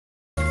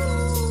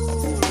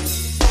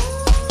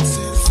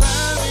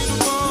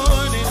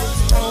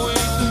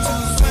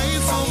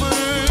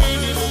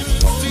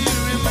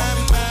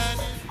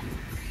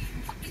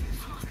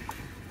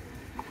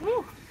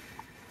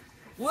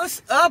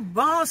up,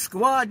 Bomb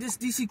Squad? This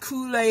DC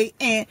Kool-Aid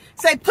and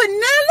say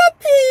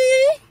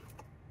Penelope.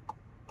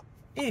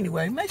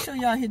 Anyway, make sure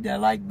y'all hit that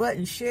like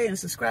button, share, and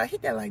subscribe.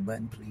 Hit that like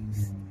button,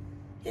 please.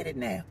 Hit it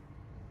now.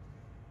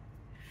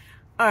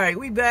 All right,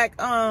 we back.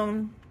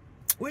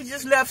 We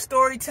just left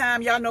story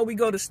time. Y'all know we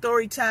go to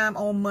story time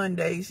on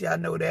Mondays. Y'all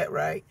know that,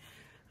 right?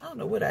 I don't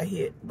know what I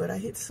hit, but I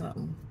hit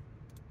something.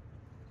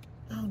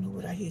 I don't know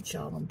what I hit,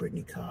 y'all, on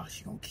Brittany car.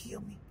 She gonna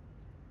kill me.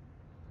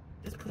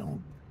 Let's put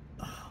on.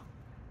 Oh,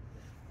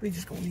 we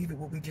just gonna leave it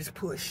where we just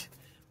push.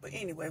 But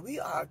anyway, we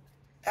are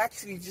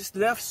actually just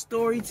left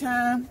story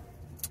time.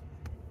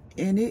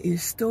 And it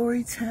is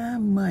story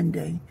time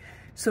Monday.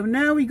 So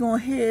now we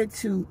gonna head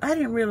to, I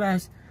didn't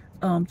realize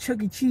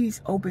Chuck E. Cheese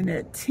opened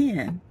at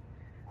 10.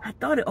 I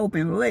thought it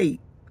opened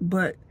late,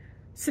 but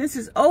since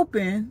it's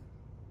open,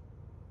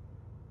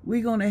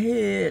 we're gonna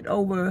head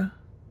over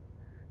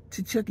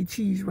to Chuck E.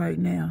 Cheese right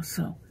now.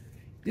 So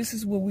this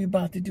is what we're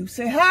about to do.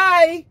 Say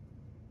hi.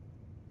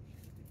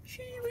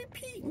 She ain't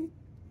repeating.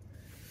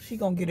 She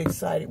gonna get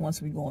excited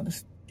once we go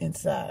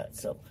inside.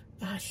 So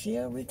I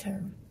shall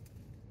return.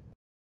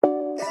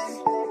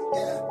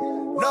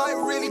 No, I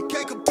really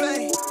can't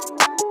complain.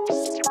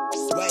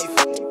 Wave.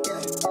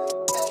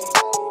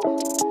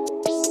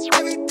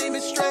 Everything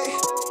is straight.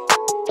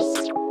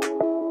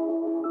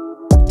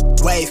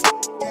 Wave.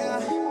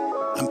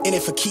 I'm in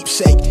it for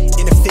keepsake.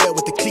 In the field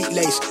with the cleat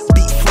lace.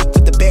 Beat freak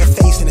with the bare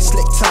face and a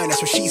slick tongue.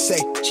 That's what she say.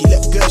 She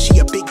look good, she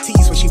a big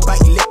tease when she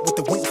biting lip with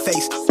the wink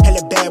face.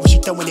 Hella bad when she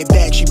throwing it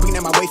back. She bring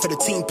that my way for the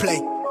team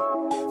play.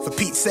 For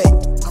Pete's sake.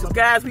 So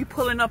guys, we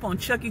pulling up on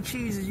Chuck E.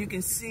 Cheese. As you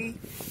can see,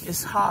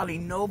 it's hardly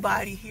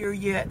nobody here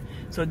yet.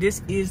 So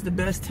this is the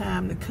best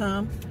time to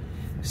come.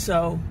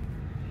 So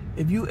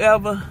if you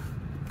ever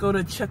go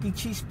to Chuck E.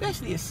 Cheese,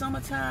 especially at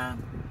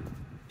summertime,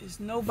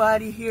 there's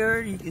nobody here.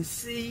 You can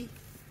see.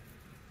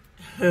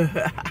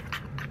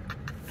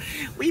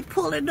 We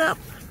pulling up.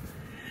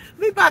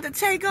 We about to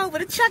take over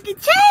the Chuck E.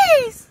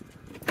 Cheese.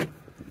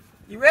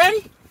 You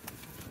ready?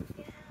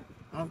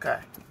 Yeah. Okay.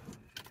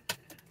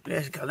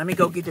 Let's go. Let me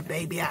go get the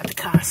baby out the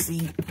car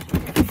seat.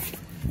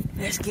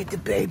 Let's get the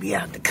baby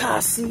out the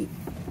car seat.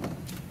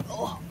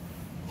 Oh,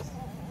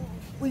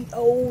 we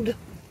old.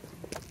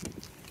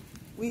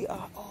 We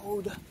are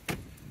old.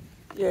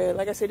 Yeah,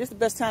 like I said, this is the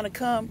best time to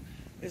come.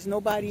 There's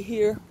nobody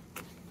here.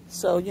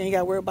 So you ain't got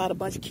to worry about a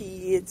bunch of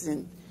kids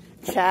and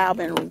child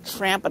and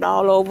tramping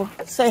all over.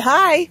 Say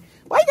hi.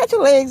 Why you got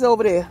your legs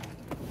over there?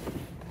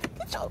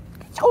 Get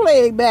your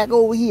leg back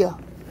over here.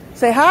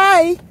 Say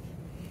hi.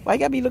 Why you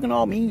gotta be looking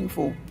all mean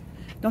for?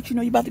 Don't you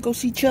know you about to go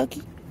see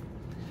Chucky?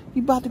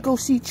 You about to go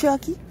see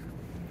Chucky?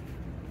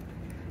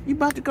 You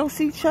about to go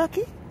see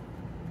Chucky?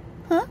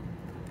 Huh?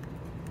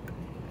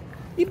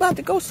 You about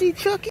to go see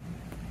Chucky?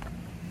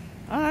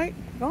 Alright,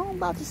 go on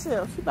about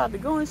yourself. She about to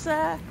go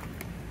inside.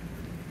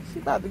 She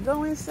about to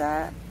go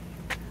inside.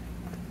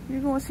 You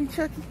going to see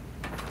Chucky?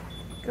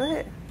 Go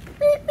ahead.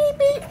 Beep, beep,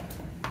 beep.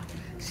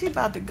 She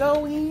about to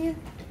go in.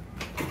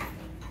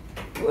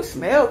 Oh, it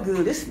smell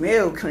good. It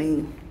smell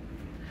clean.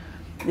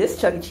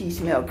 This Chuck E. Cheese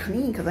smell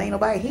clean because ain't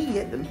nobody here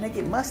yet to make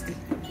it musty.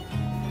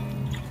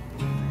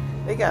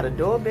 They got a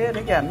doorbell.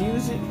 They got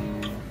music.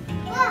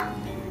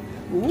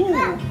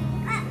 Ooh.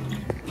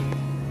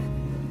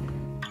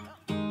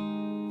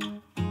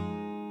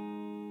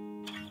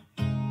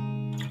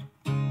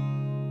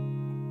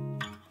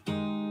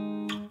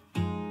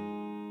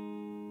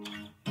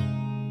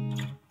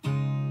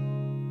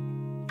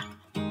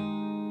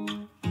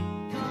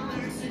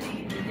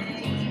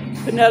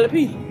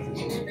 Penelope.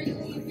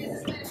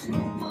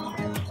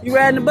 You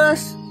riding the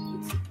bus?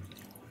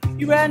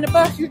 You riding the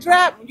bus? You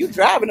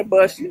driving the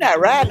bus. You not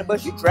riding the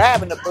bus. You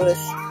driving the bus.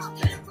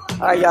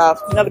 All right, y'all.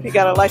 Penelope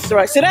got her license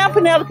right. Sit down,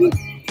 Penelope.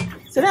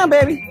 Sit down,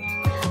 baby.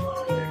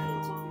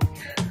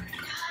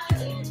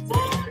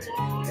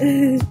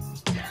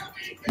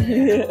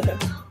 Yeah.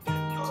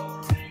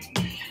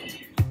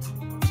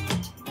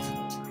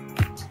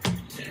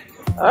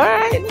 All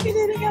right, look at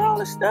it. They got all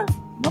the stuff.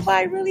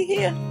 Nobody really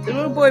here. The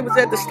little boy was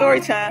at the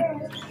story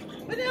time.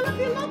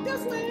 Penelope, look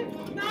this way.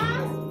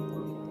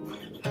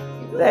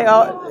 They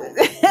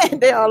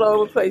all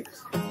over the place.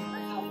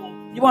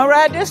 You want to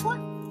ride this one?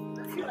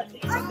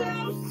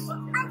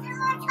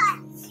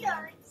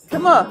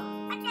 Come on.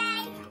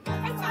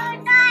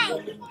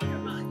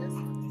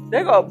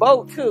 They got a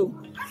boat too.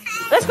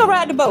 Let's go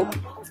ride the boat.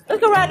 Let's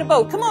go ride the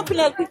boat. Come on,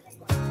 Penelope.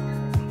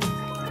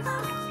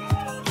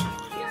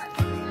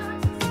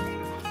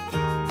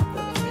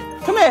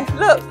 Come here.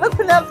 Look,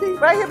 Penelope.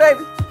 Right here,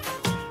 baby.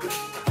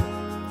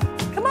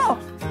 Come on.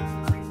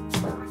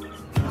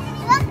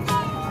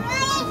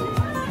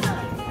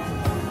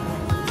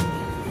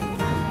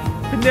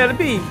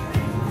 Penelope,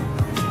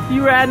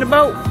 you riding the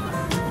boat?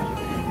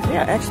 They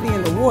are actually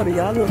in the water,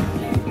 y'all. Look.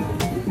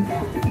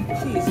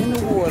 She is in the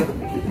water.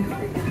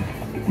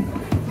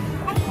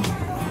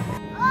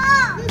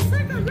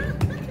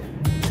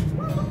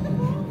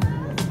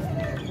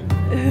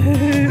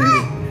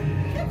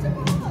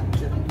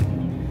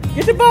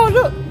 Get the ball,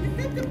 look.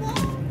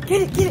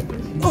 Get it.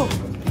 Oh.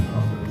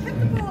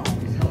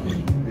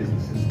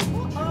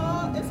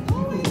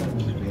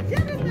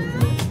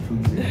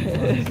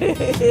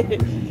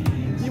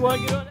 You want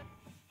to get on that?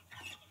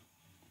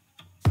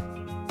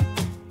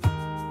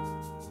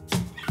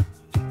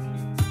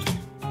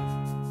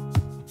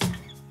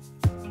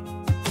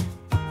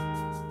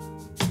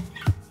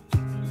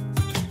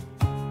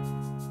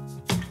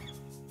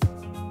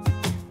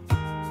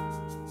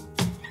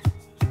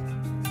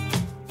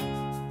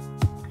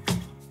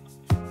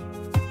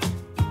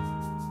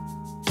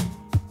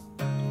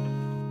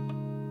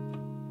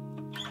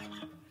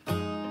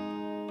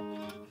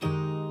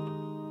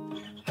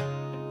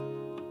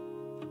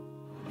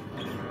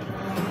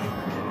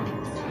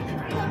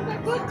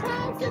 Good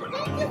times, and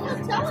thank you for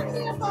telling me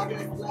about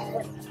this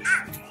place.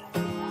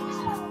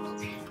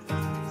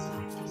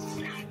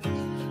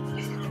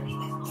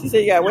 She said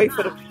you gotta wait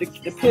for the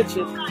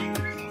picture.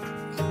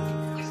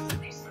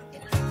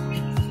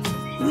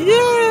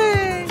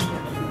 Yay!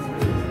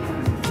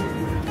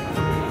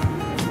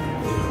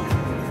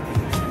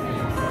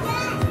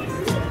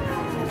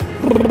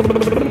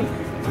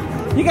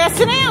 You gotta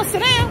sit down,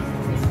 sit down.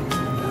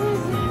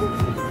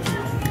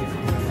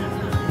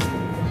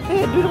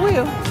 Here, do the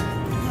wheel.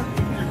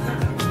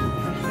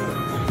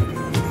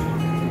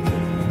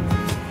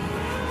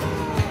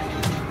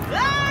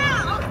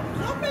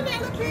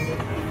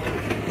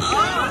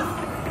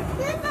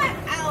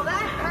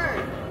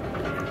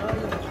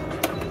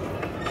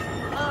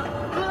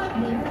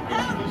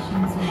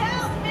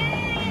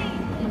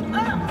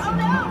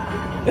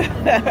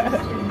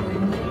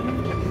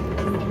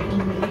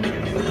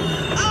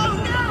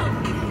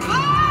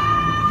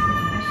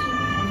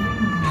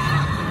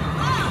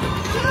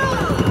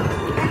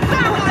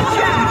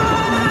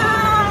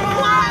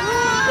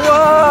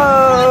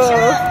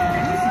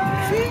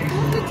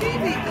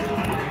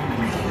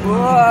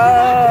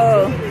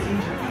 Whoa!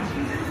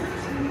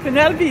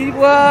 Penelope,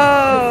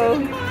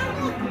 whoa!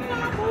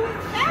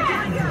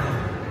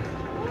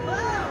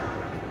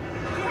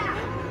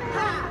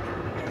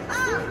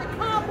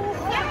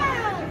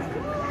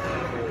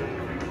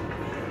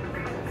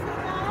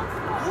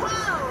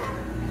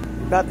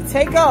 About to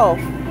take off.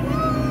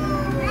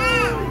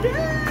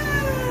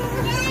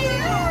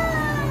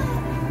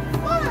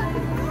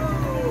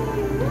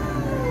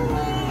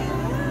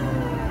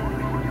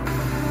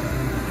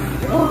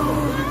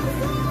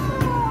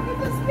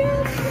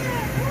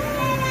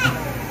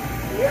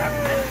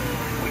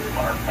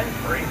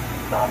 Entering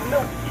the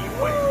Milky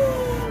Way.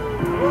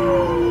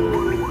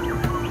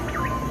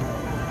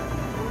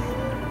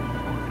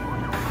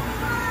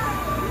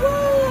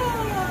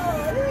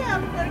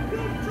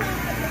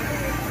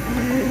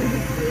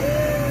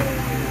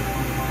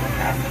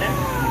 Captain,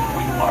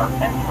 we are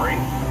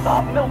entering the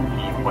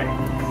Milky Way.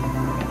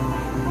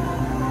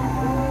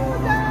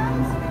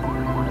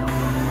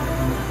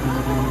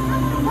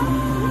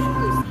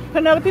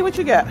 Penelope, what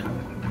you got?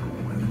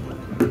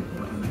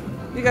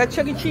 You got a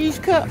Chuck E. Cheese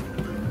cup?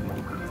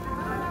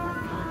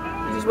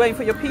 You just waiting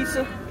for your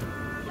pizza?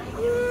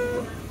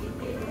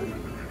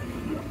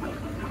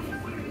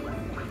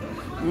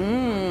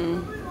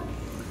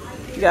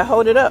 You gotta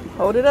hold it up.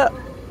 Hold it up.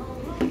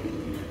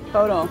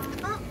 Hold on.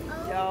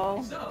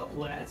 Y'all,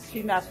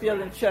 she's not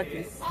feeling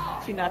Chucky.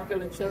 She's not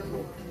feeling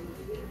Chucky.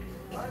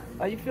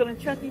 Are you feeling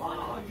Chucky?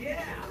 Oh,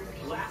 yeah.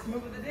 Last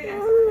move of the day.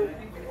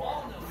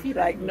 She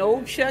like,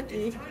 no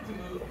Chucky.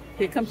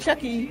 Here come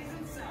Chucky.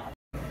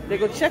 There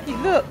go Chucky,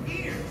 look.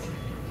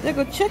 There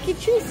go Chucky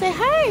Cheese. Say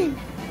hi.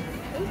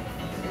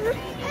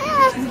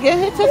 Get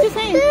her, touch his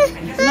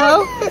hand.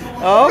 No?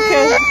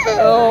 Okay.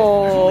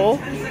 Oh.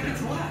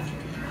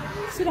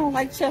 She don't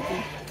like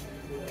Chucky.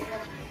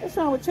 What's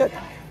wrong with Chucky?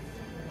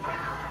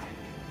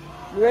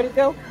 You ready to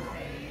go?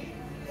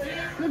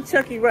 Look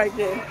Chucky right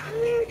there.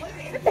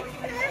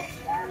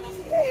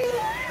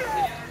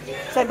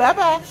 Say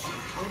bye-bye.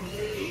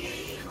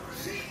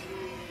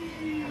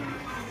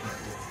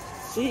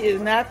 She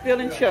is not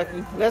feeling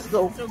Chucky. Let's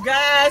go. So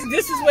guys,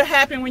 this is what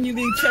happened when you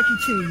leave Chuck E.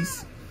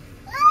 Cheese.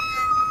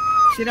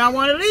 She don't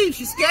want to leave.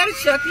 She's scared of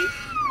Chucky,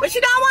 but she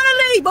don't want to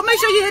leave. But make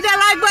sure you hit that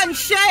like button,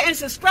 share, and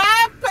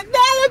subscribe.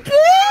 Penelope!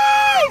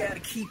 You gotta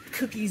keep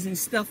cookies and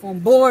stuff on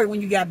board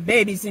when you got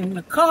babies in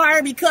the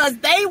car because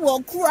they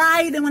will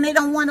cry when they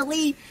don't want to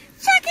leave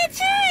Chuck E.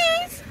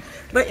 Cheese.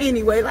 But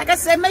anyway, like I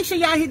said, make sure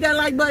y'all hit that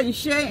like button,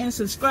 share, and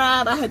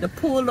subscribe. I had to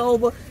pull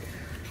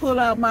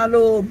out my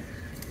little.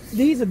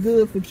 These are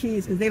good for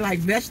kids because they like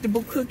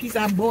vegetable cookies.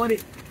 I bought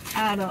it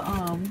out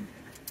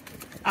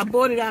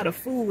of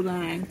Food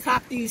Line.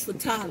 Top these for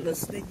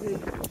toddlers. They good.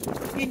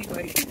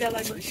 Anyway, hit that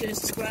like button, share,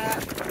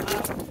 subscribe.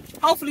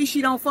 Hopefully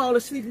she don't fall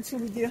asleep until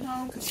we get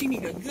home because she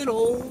need a good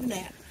old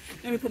nap.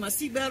 Let me put my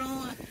seatbelt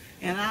on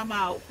and I'm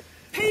out.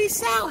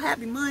 Peace out.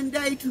 Happy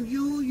Monday to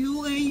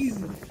you, and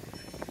you.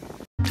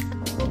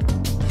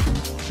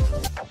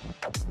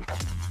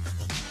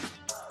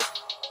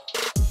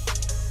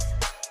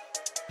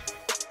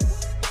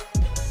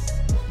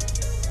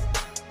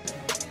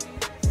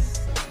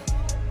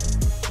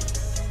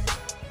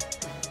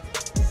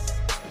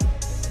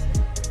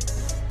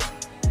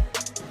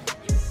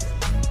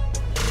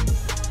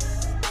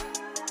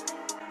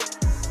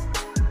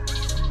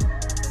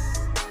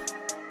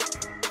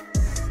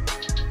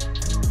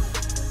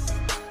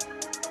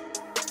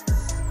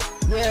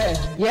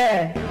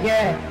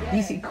 Yeah.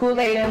 You see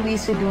Kool-Aid and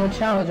Lisa doing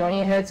challenge on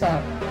your head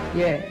top.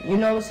 Yeah, you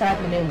know what's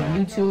happening when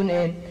you tune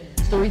in.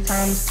 Story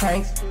times,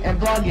 pranks, and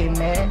blogging,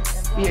 man.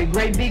 Be a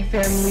great big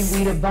family,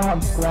 we the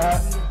bomb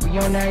squad. We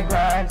on that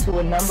grind to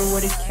a number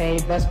with a K,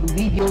 best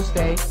believe you'll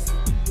stay.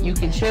 You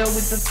can chill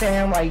with the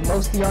fam like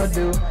most of y'all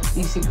do.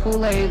 You see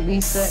Kool-Aid,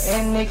 Lisa,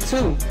 and Nick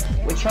too.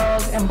 With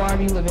Charles and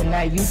Barbie living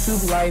that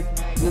YouTube life.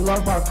 We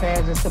love our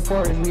fans and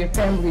supporters, we a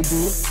family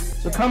dude.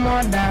 So come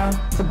on down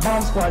to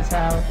Bomb Squad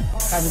Town.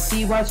 Have a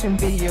seat watching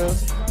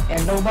videos.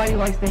 And nobody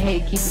likes to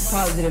hate, keep it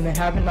positive and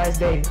have a nice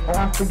day. Oh,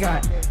 I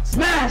forgot.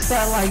 Smash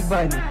that like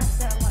button.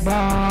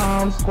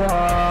 Bomb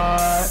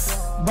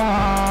Squad.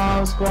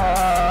 Bomb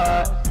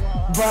Squad.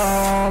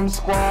 Bomb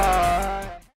Squad.